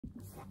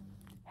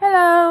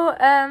Hello,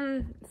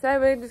 so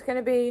we're just going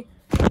to be,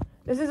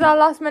 this is our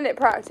last minute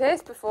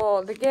practice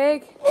before the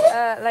gig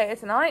later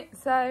tonight,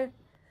 so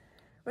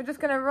we're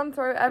just going to run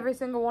through every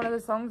single one of the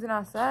songs in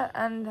our set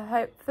and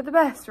hope for the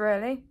best,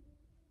 really.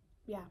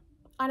 Yeah,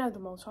 I know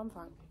them all, so I'm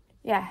fine.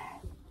 Yeah.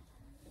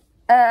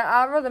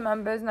 Our other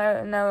members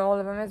know all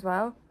of them as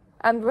well,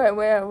 and we're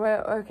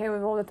okay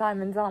with all the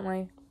timings, aren't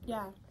we?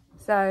 Yeah.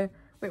 So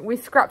we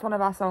scrapped one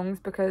of our songs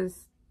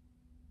because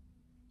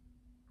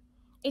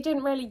it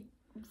didn't really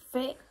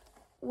fit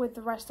with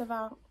the rest of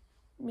our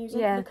music.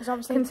 Yeah. Because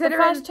obviously the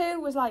first two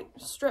was like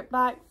stripped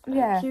back,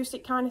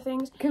 acoustic kind of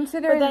things.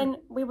 Considering, but then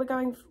we were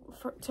going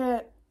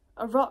to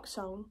a rock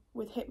song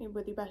with "Hit Me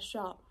With Your Best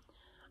Shot,"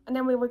 and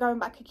then we were going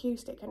back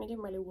acoustic, and it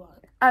didn't really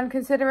work. And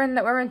considering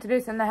that we're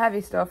introducing the heavy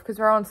stuff because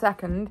we're on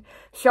second,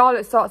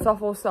 Charlotte starts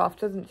off all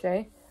soft, doesn't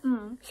she?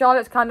 Mm.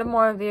 Charlotte's kind of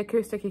more of the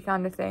acoustic-y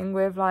kind of thing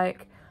with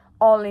like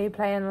Ollie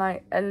playing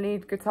like a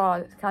lead guitar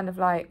that's kind of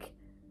like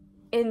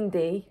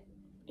indie.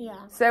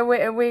 Yeah. So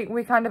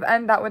we kind of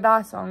end that with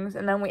our songs,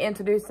 and then we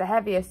introduce the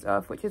heavier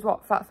stuff, which is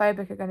what Fat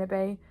Phobic are going to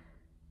be,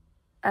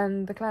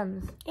 and the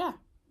Clems. Yeah.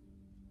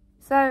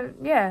 So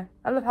yeah,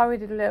 I love how we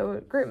did a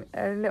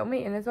little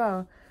meeting as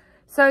well.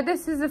 So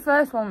this is the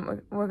first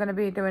one we're going to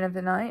be doing of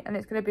the night, and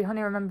it's going to be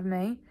Honey Remember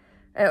Me.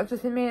 It'll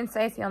just be me and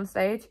Stacey on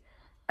stage,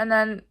 and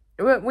then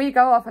we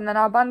go off, and then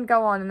our band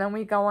go on, and then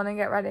we go on and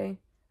get ready.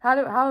 How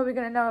are we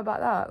going to know about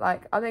that?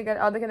 Like, are they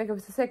going to give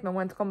us a signal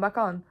when to come back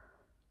on?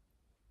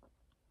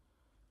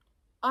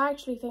 I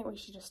actually think we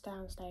should just stay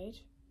on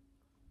stage.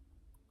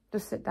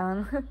 Just sit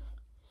down.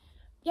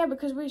 Yeah,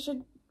 because we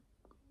should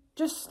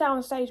just stay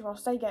on stage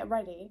whilst they get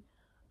ready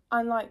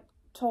and, like,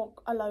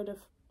 talk a load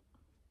of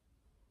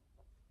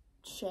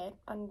shit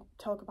and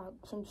talk about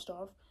some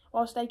stuff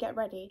whilst they get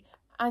ready.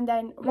 And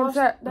then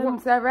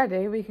once they're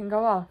ready, we can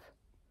go off.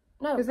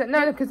 No.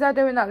 Because they're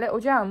doing that little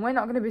jam. We're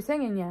not going to be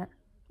singing yet.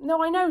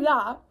 No, I know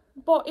that.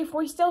 But if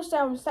we still stay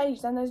on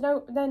stage, then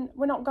then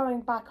we're not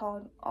going back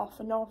on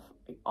and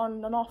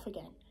off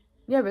again.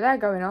 Yeah, but they're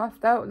going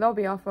off. They'll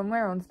be off when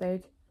we're on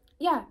stage.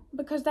 Yeah,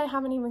 because they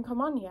haven't even come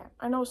on yet,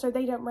 and also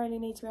they don't really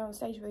need to be on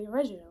stage with the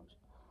originals.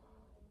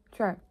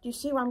 True. Do you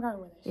see where I'm going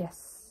with this?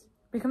 Yes.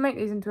 We can make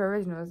these into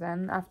originals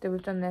then. After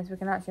we've done this, we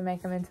can actually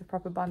make them into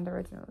proper band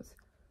originals.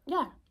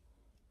 Yeah.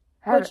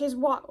 Which is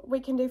what we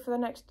can do for the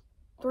next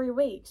 3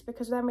 weeks,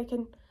 because then we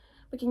can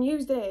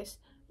use this,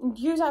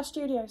 use our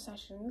studio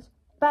sessions,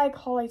 beg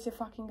Holly to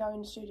fucking go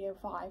in Studio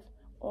 5,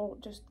 or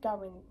just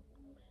go in...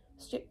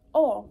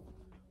 Or,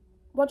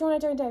 what do you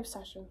want to do in Dave's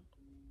session?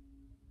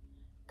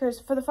 Because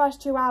for the first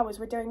 2 hours,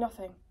 we're doing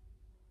nothing.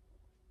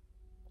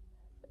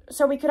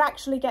 So we could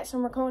actually get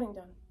some recording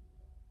done.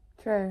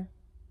 True.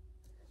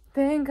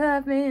 Think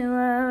of me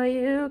while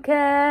you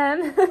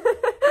can.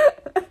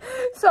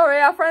 Sorry,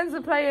 our friends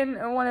are playing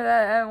one of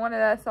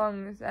their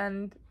songs,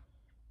 and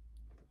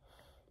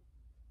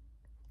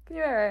can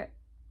you hear it?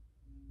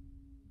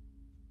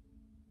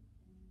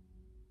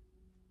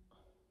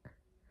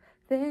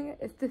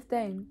 It's this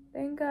thing.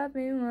 Think of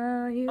me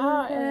while you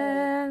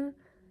can.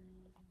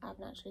 I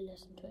haven't actually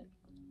listened to it.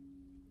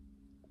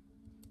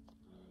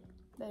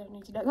 They don't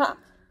need to know that.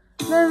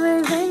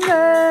 Memories linger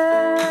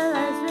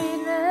as we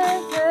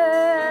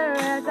never,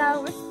 as I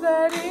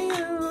whisper to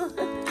you.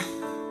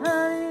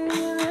 Honey,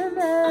 you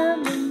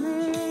remember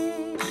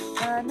me.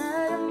 By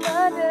night and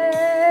by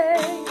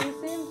day, you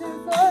seem to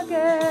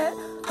forget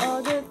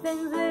all the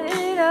things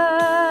that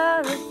I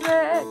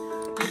regret,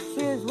 which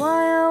is why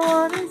I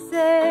want to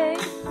say,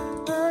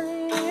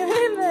 honey, you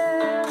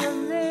remember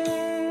me.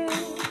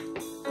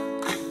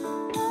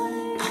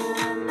 Honey, you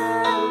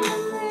remember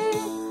me.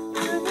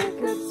 Through the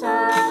good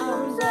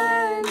times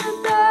and the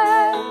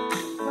bad,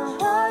 my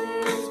heart is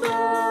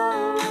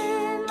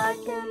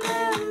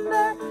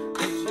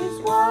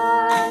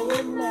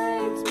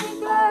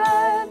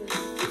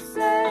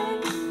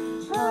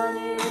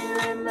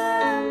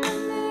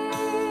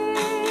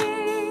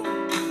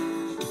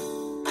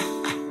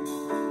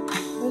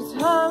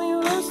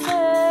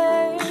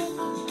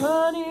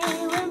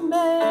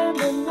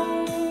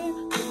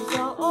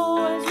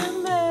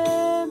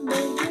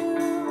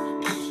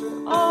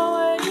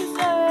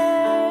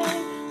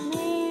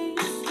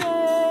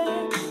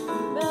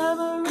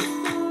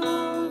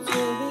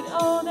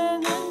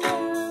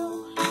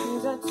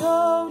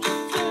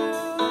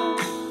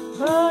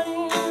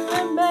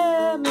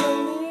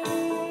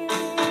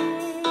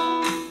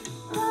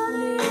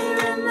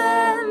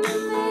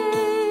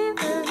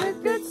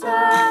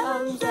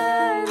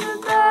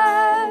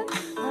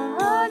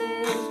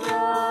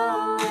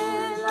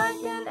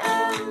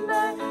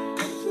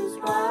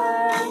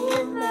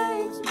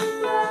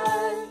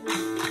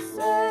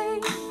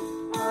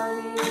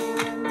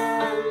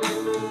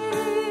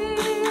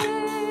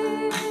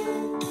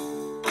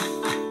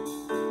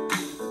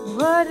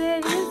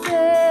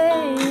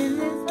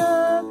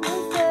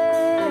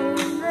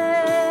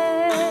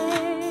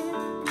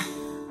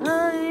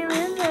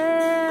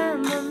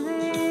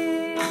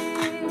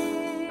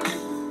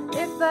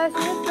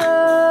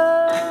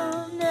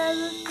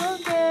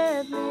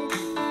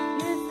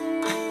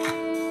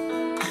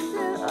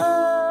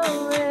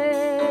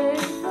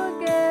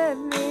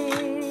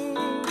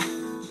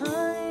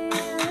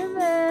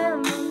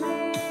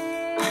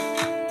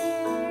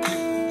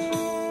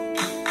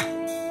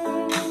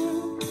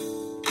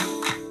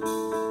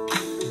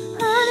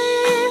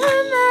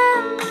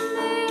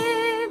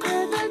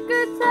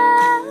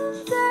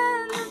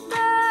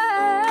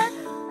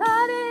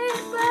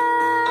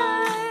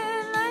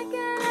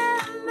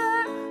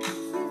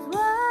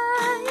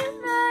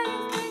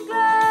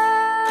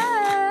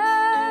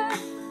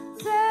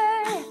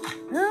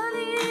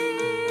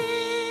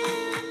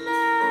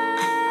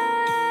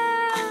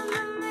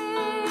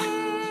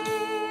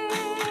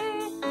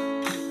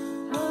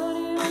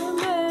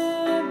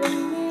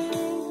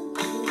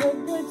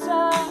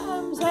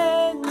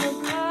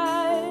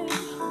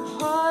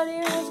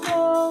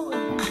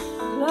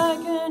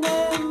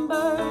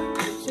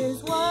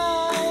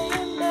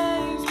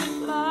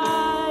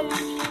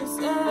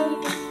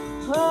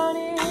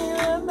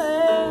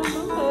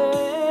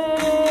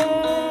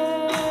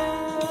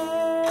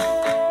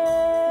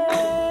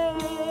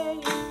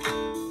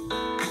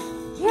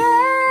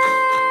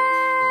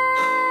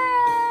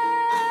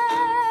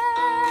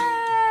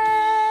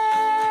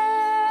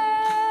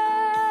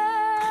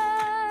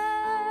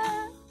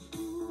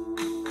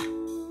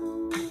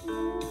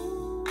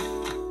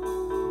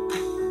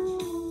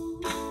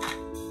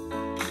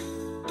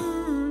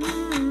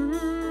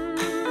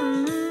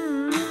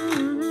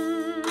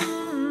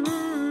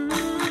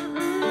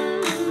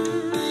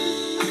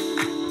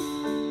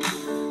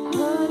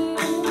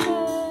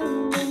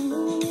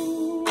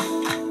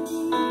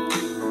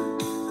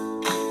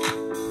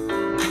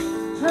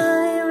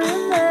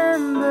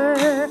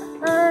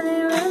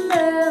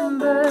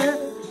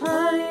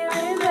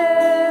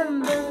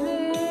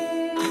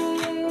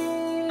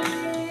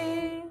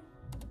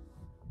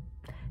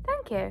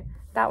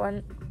That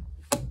went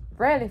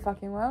really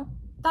fucking well.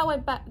 That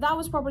went that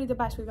was probably the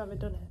best we've ever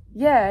done it.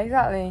 Yeah,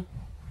 exactly.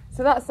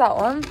 So that's that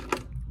one.